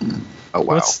 Oh,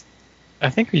 wow. I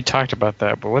think we talked about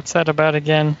that, but what's that about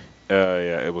again?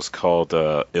 Yeah, it was called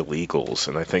Illegals,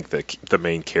 and I think that the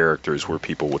main characters were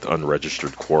people with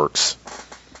unregistered quirks.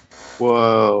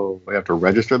 Whoa, we have to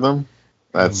register them?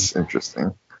 That's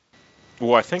interesting.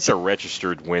 Well, I think they're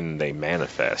registered when they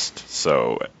manifest,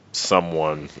 so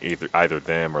someone, either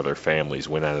them or their families,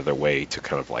 went out of their way to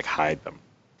kind of like hide them.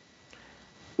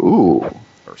 Ooh.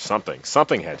 Or something.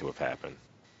 Something had to have happened.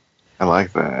 I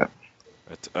like that.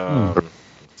 But, let's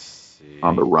see.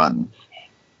 On the run.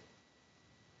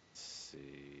 Let's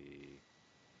see.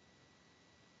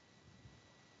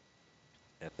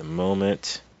 At the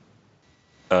moment,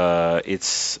 I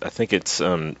think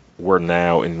we're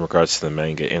now, in regards to the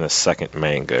manga, in a second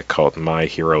manga called My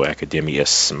Hero Academia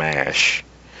Smash.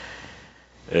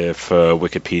 If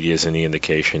Wikipedia is any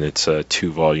indication, it's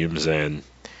 2 volumes in,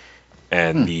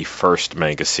 and the first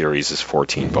manga series is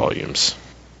 14 volumes.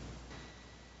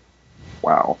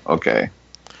 Wow, okay.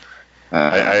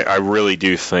 I really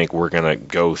do think we're going to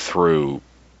go through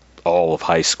all of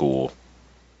high school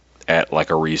at like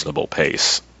a reasonable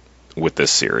pace with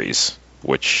this series,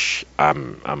 which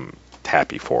I'm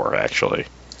happy for, actually.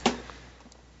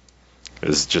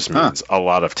 This just means a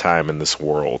lot of time in this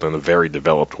world, and a very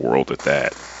developed world at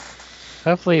that.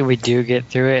 Hopefully we do get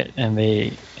through it and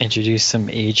they introduce some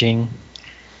aging.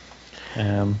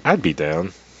 I'd be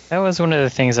down. That was one of the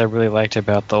things I really liked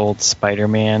about the old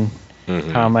Spider-Man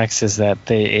comics, is that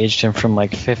they aged him from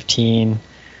like 15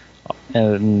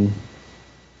 and,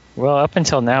 well, up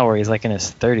until now where he's like in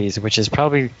his 30s, which is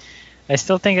probably, I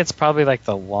still think it's probably like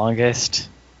the longest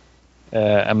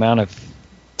amount of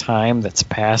time that's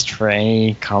passed for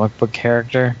any comic book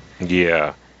character.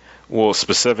 Yeah. Well,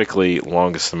 specifically,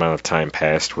 longest amount of time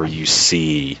passed where you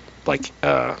see like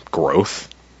growth.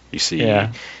 You see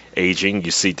aging.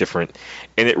 You see different,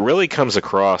 and it really comes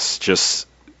across just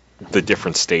the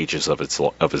different stages of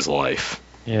his life.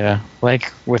 Yeah,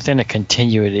 like within a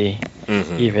continuity,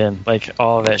 even like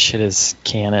all of that shit is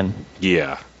canon.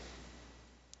 Yeah.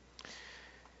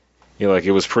 You know, like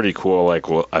it was pretty cool. Like,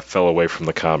 well, I fell away from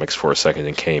the comics for a second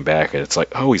and came back, and it's like,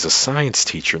 oh, he's a science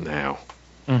teacher now.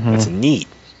 That's neat.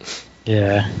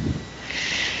 Yeah.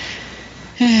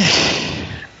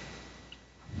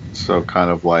 So kind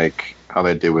of like how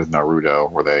they did with Naruto,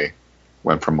 where they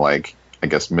went from like, I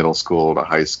guess, middle school to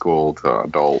high school to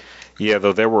adult. Yeah,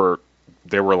 though there were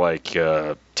like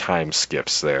time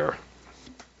skips there.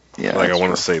 Yeah, like I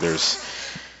want to say there's,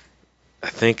 I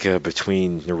think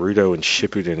between Naruto and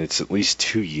Shippuden, it's at least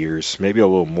 2 years, maybe a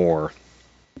little more,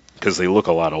 because they look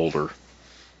a lot older.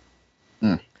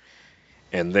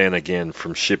 And then again,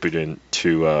 from Shippuden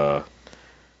to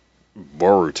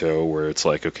Boruto, where it's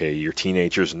like, okay, you're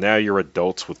teenagers, now you're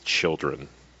adults with children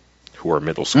who are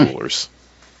middle schoolers.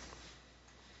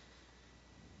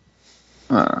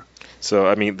 So,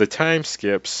 I mean, the time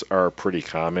skips are pretty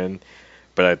common,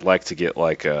 but I'd like to get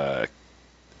like a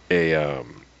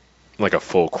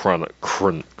full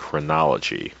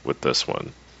chronology with this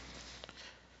one,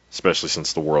 especially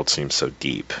since the world seems so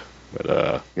deep.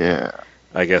 But yeah,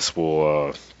 I guess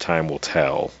time will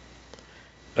tell.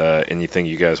 Anything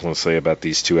you guys want to say about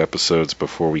these 2 episodes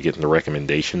before we get into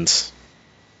recommendations?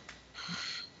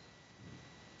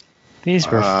 These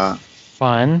were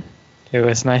fun. It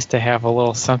was nice to have a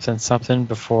little something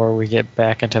before we get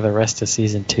back into the rest of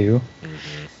season 2.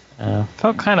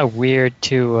 Felt kind of weird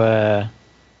to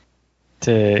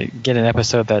get an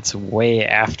episode that's way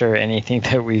after anything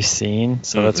that we've seen,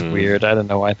 so that's weird. I don't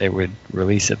know why they would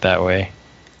release it that way.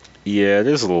 Yeah, it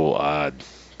is a little odd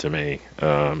to me.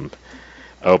 I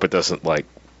hope it doesn't like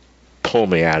pull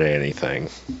me out of anything.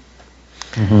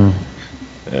 I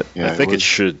think it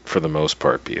should, for the most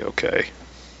part, be okay.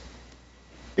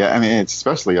 Yeah, I mean, it's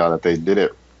especially odd that they did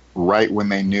it right when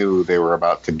they knew they were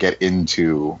about to get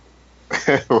into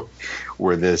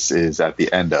where this is at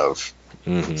the end of.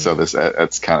 So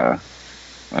that's kind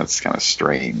of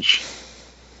strange.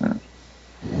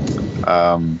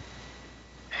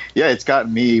 Yeah, it's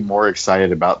gotten me more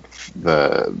excited about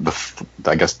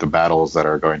the battles that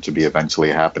are going to be eventually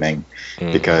happening,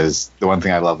 because the one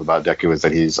thing I love about Deku is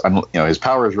that his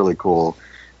power is really cool,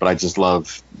 but I just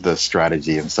love the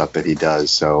strategy and stuff that he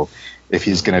does. So if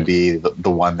he's going to be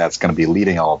the one that's going to be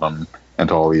leading all of them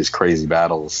into all these crazy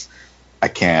battles, I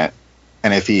can't.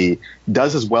 And if he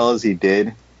does as well as he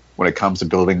did when it comes to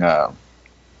building a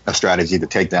strategy to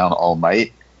take down All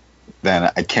Might,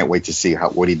 then I can't wait to see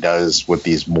what he does with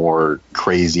these more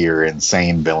crazier,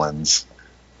 insane villains.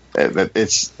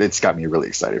 It's got me really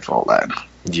excited for all that.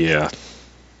 Yeah.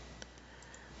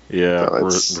 Yeah,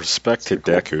 So respect to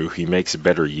Deku. He makes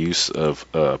better use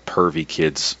of Pervy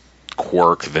Kid's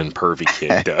quirk than Pervy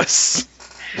Kid does.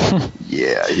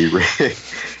 Yeah, he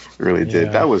really did.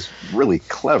 Yeah. That was really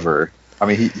clever. I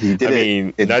mean, he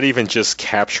did not even just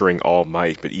capturing All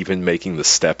Might, but even making the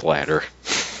step ladder.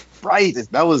 Right.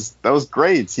 That was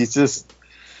great. He's just,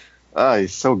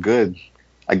 he's so good.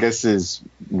 I guess his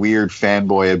weird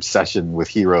fanboy obsession with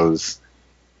heroes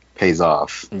pays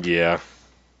off. Yeah.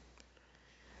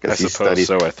 I suppose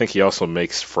so. I think he also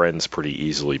makes friends pretty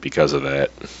easily because of that.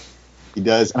 He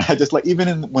does. And I just like,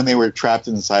 even when they were trapped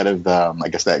inside of I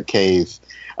guess that cave,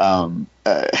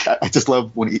 I just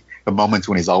love the moments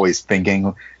when he's always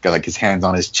thinking, got like his hands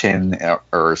on his chin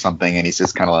or something, and he's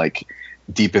just kind of like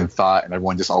deep in thought, and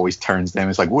everyone just always turns to him.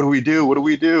 It's like, what do we do? What do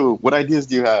we do? What ideas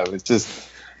do you have? It's just,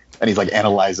 and he's like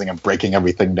analyzing and breaking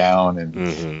everything down, and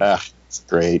it's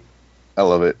great. I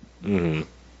love it. Mm-hmm.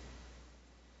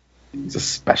 He's a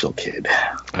special kid.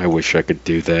 I wish I could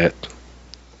do that.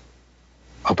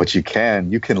 Oh, but you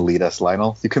can. You can lead us,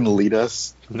 Lionel. You can lead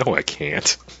us. No, I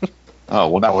can't. Oh,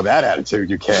 well, not with that attitude,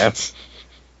 you can't.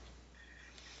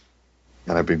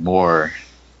 Gotta be more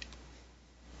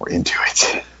into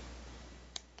it.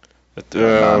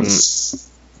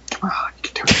 Come on, you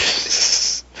can do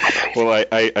it. Well,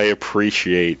 I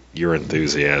appreciate your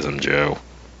enthusiasm, Joe.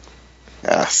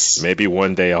 Yes. Maybe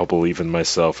one day I'll believe in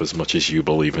myself as much as you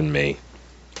believe in me.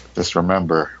 Just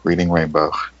remember, reading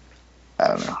Rainbow. I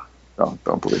don't know.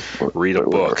 Don't believe. Read a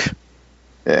book.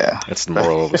 Yeah. That's the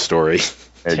moral of the story.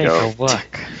 There Take you go. a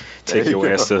look. Take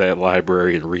your ass to that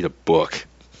library and read a book.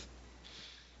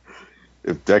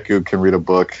 If Deku can read a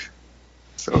book,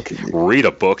 so can you. Read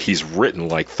a book? He's written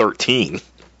like 13.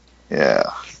 Yeah.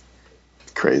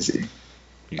 Crazy.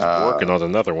 He's working on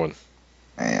another one.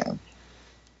 Man.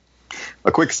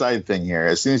 A quick side thing here.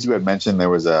 As soon as you had mentioned there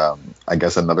was, I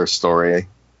guess, another story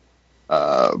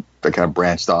that kind of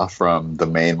branched off from the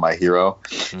main My Hero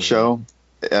show.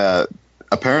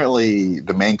 Apparently,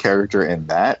 the main character in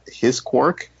that, his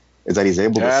quirk, is that he's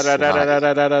able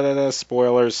to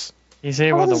Spoilers. He's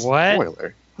able to what?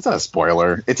 Spoiler. It's not a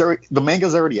spoiler. It's already, the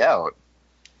manga's already out.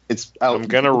 It's out. I'm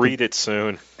gonna read it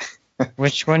soon.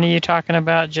 Which one are you talking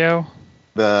about, Joe?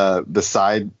 The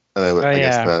side. I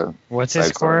guess what's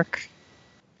his quirk?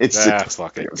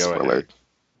 Fuck it. Go ahead.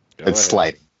 It's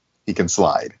sliding. He can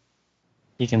slide.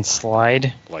 He can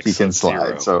slide. Like he can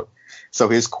slide. So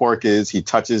his quirk is he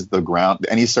touches the ground,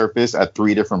 any surface at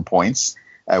 3 different points,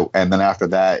 and then after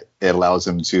that, it allows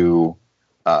him to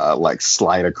like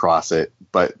slide across it.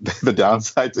 But the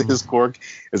downside to his quirk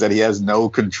is that he has no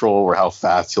control over how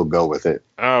fast he'll go with it.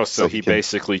 Oh, so he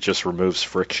basically just removes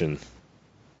friction.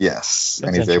 Yes, That's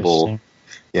and he's able.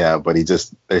 Yeah, but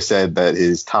they said that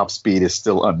his top speed is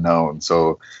still unknown,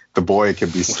 so the boy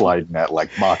could be sliding at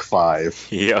like Mach 5.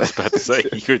 Yeah, I was about to say,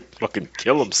 he could fucking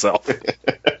kill himself.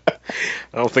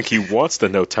 I don't think he wants to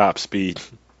know top speed.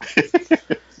 He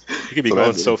could be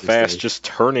going so fast, just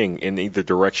turning in either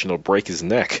direction will break his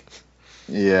neck.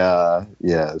 Yeah,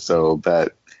 so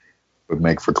that would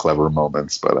make for clever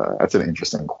moments, but that's an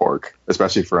interesting quirk,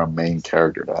 especially for a main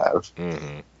character to have.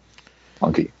 Mm-hmm.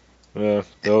 Funky.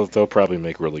 They'll probably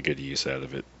make really good use out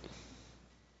of it.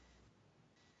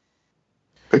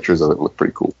 Pictures of it look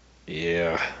pretty cool.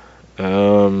 Yeah.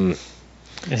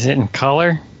 Is it in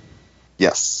color?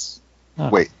 Yes. Oh.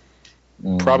 Wait.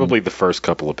 Probably the first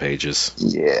couple of pages.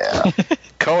 Yeah.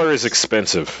 Color is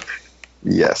expensive.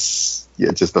 Yes.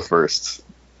 Yeah, just the first.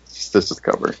 Just the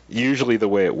cover. Usually the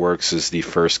way it works is the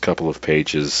first couple of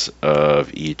pages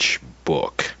of each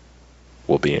book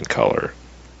will be in color.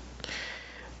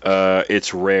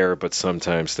 It's rare, but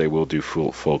sometimes they will do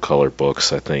full color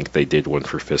books. I think they did one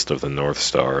for Fist of the North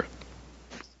Star.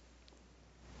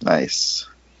 Nice.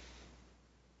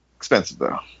 Expensive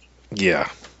though. Yeah.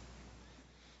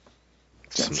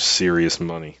 Some serious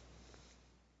money.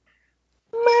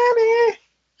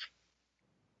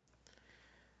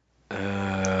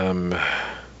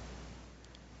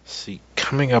 See,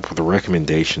 coming up with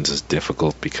recommendations is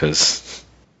difficult because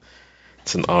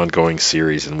it's an ongoing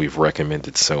series and we've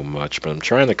recommended so much, but I'm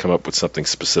trying to come up with something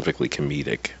specifically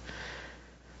comedic,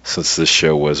 since this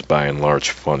show was by and large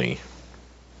funny.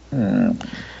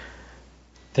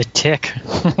 The Tick.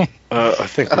 I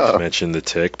think we've mentioned The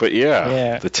Tick, but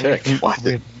yeah, The Tick.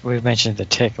 We've mentioned The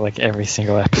Tick like every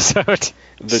single episode.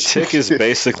 The Tick is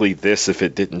basically this if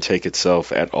it didn't take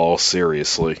itself at all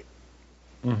seriously.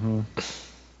 Mm-hmm.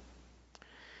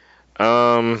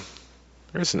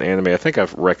 There's an anime. I think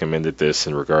I've recommended this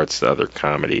in regards to other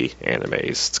comedy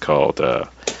animes. It's called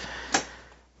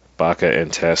Baka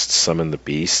and Test Summon the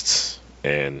Beasts,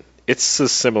 and it's a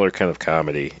similar kind of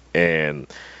comedy. And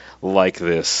like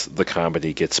this, the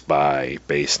comedy gets by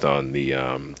based on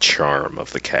the charm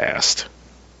of the cast.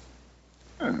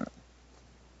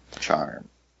 Charm.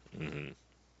 Mm-hmm.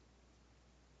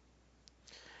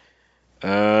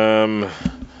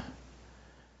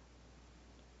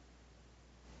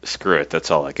 Screw it.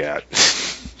 That's all I got.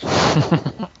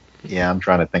 Yeah, I'm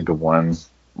trying to think of one,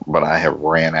 but I have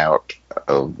ran out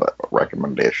of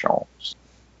recommendations.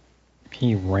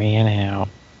 He ran out.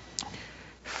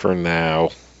 For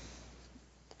now.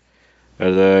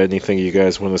 Anything you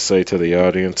guys want to say to the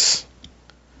audience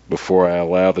before I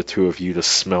allow the two of you to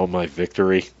smell my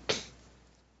victory?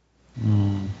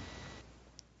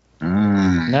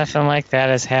 Nothing like that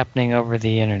is happening over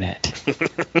the internet.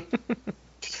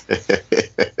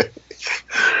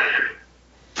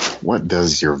 What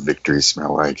does your victory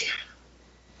smell like?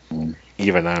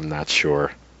 Even I'm not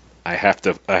sure. I have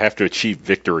to achieve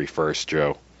victory first,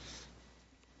 Joe.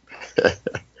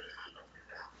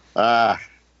 There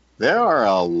are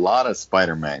a lot of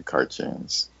Spider-Man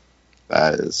cartoons.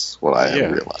 That is what I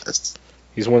have realized.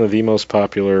 He's one of the most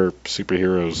popular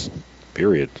superheroes,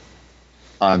 period.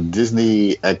 On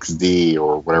Disney XD,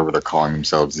 or whatever they're calling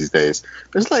themselves these days,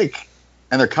 there's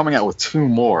and they're coming out with 2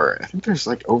 more. I think there's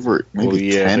over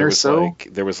maybe 10 or so.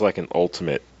 There was an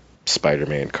Ultimate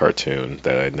Spider-Man cartoon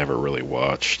that I never really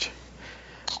watched.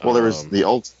 Well, there was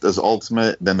there's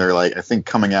Ultimate, then they're I think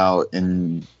coming out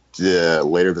in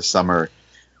later this summer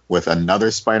with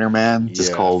another Spider-Man,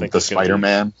 just called the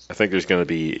Spider-Man. I think there's going to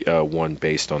be one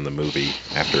based on the movie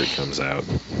after it comes out.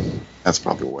 That's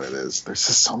probably what it is. There's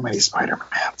just so many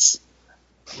Spider-Mans.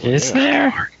 Is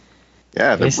there?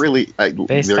 Yeah, based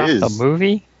there is. The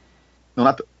movie? No,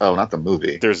 not the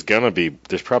movie. There's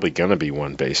probably gonna be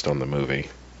one based on the movie.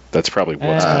 That's probably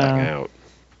what's coming out.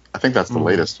 I think that's the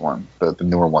latest one, the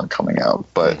newer one coming out.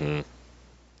 But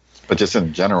but just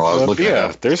in general, I was looking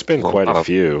at. There's been quite a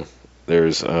few.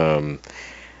 There's I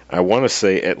want to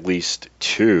say at least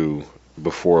 2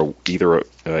 before either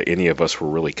any of us were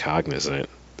really cognizant.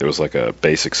 There was a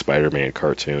basic Spider-Man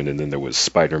cartoon, and then there was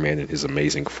Spider-Man and His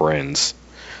Amazing Friends.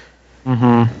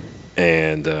 Mm-hmm.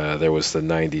 And there was the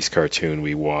 90s cartoon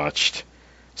we watched,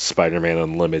 Spider-Man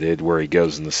Unlimited, where he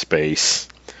goes into space.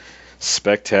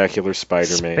 Spectacular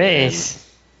Spider-Man.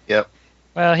 Space? Yep.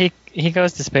 Well, he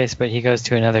goes to space, but he goes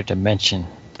to another dimension.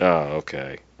 Oh,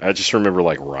 okay. I just remember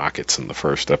rockets in the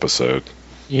first episode.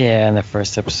 Yeah, in the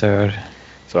first episode.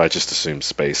 So I just assumed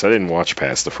space. I didn't watch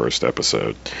past the first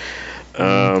episode.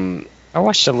 I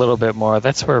watched a little bit more.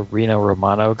 That's where Rino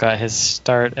Romano got his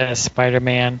start as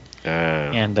Spider-Man.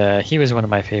 And he was one of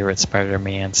my favorite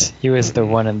Spider-Mans. He was the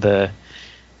one in the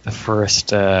first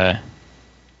Spider-Man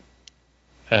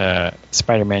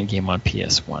game on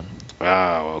PS1.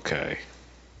 Oh, okay.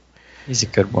 He's a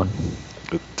good one.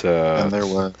 But, and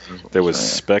there was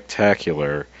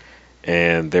Spectacular,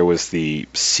 and there was the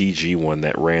CG one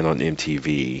that ran on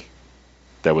MTV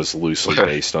that was loosely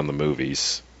based on the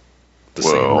movies. The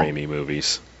Sam Raimi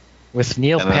movies. With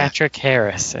Neil Patrick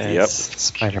Harris as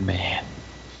Spider-Man.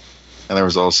 And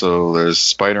there's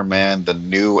Spider-Man, the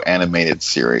new animated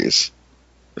series.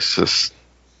 It's just,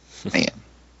 man.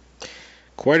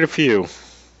 Quite a few.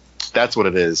 That's what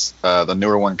it is. The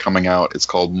newer one coming out, it's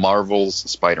called Marvel's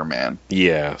Spider-Man.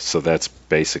 Yeah, so that's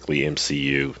basically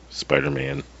MCU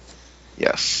Spider-Man.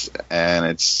 Yes, and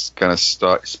it's going to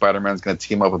start, Spider-Man's going to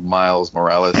team up with Miles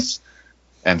Morales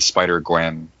and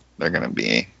Spider-Gwen. They're going to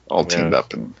be all teamed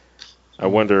up. And I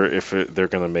wonder if they're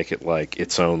going to make it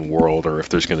its own world, or if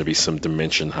there's going to be some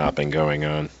dimension hopping going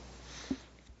on.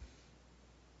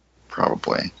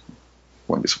 Probably.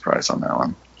 Wouldn't be surprised on that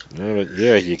one.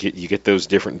 Yeah, you get those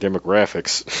different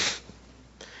demographics.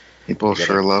 People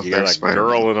sure love their Spider-Man.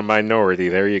 Girl and a minority.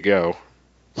 There you go.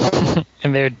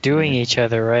 And they're doing each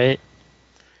other, right?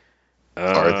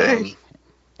 Are they?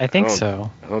 I think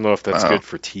so. I don't know if that's good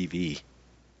for TV.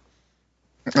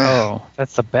 Oh,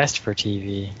 that's the best for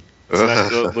TV.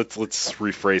 Let's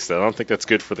rephrase that. I don't think that's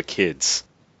good for the kids.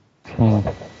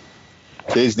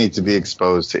 Kids need to be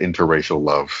exposed to interracial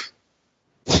love.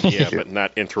 Yeah, but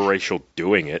not interracial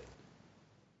doing it.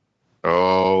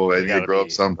 Oh, they need to grow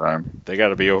up sometime. They got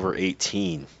to be over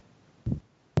 18.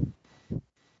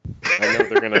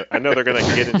 I know they're gonna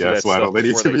get into that stuff. Yes, they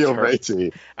need to be over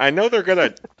 18. I know they're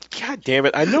gonna. God damn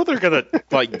it! I know they're gonna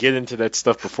get into that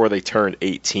stuff before they turn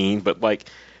 18. But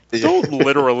don't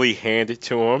literally hand it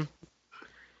to them.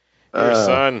 Your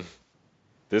son,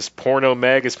 this porno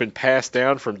mag has been passed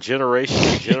down from generation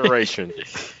to generation.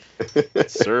 It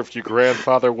served your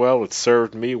grandfather well, it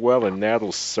served me well, and now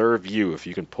it'll serve you if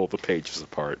you can pull the pages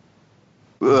apart.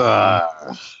 You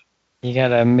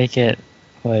gotta make it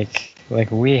like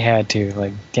we had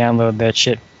to, download that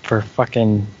shit for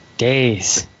fucking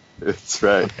days. That's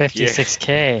right.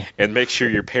 56K. And make sure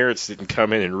your parents didn't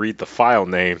come in and read the file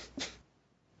name.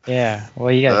 Yeah,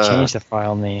 well, you gotta change the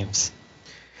file names.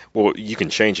 Well, you can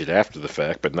change it after the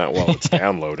fact, but not while it's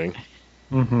downloading.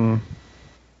 Mm-hmm.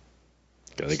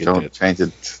 Gotta get Don't change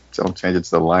it to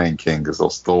the Lion King, because they'll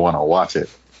still want to watch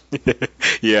it.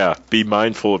 Yeah, be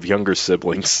mindful of younger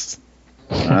siblings.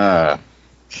 Timon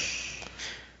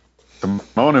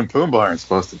and Pumbaa aren't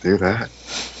supposed to do that.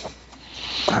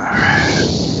 Alright.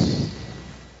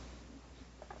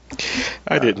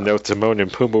 I didn't know Timon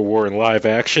and Pumbaa were in live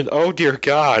action. Oh, dear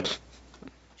God.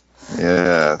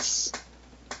 Yes.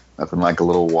 Nothing like a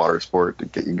little water sport to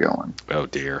get you going. Oh,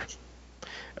 dear.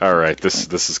 All right, this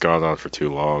has gone on for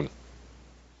too long.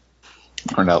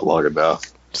 Or not long enough.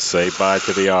 Say bye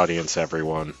to the audience,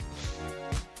 everyone.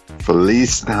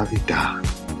 Feliz Navidad.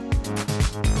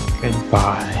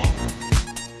 Goodbye.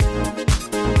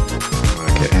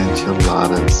 Okay.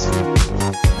 Enchiladas.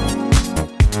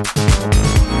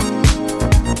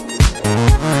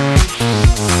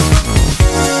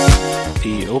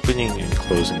 The opening and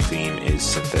closing theme is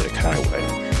Synthetic Highway.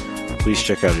 Please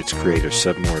check out its creator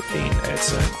Submorphine at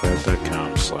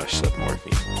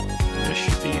soundcloud.com/submorphine. That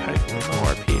should be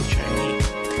 -MORPHINE.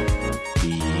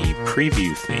 The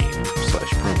preview theme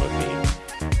 /promo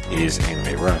theme is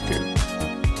Anime Raku.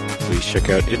 Please check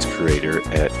out its creator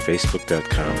at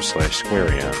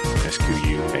facebook.com/Squarion,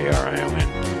 SQUARION.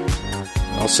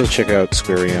 Also check out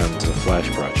Squarion's Flash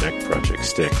Project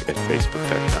Stick, at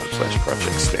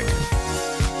facebook.com/Project Stick.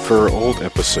 For old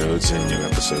episodes and new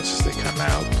episodes as they come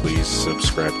out, please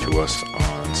subscribe to us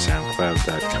on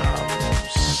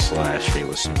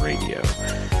soundcloud.com/HeyListenRadio.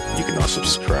 You can also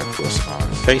subscribe to us on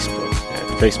Facebook at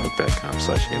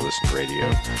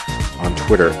facebook.com/HeyListenRadio, on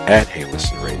Twitter at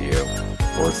HeyListenRadio,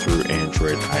 or through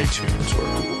Android, iTunes, or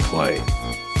Google Play.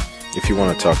 If you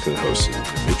want to talk to the hosts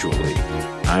individually,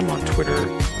 I'm on Twitter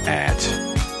at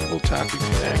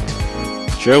OtakuConnect.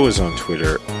 Joe is on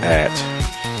Twitter at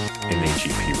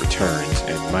NAGP Returns,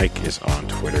 and Mike is on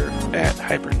Twitter at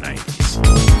Hyper90s.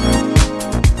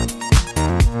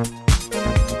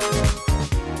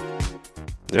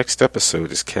 Next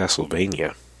episode is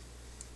Castlevania.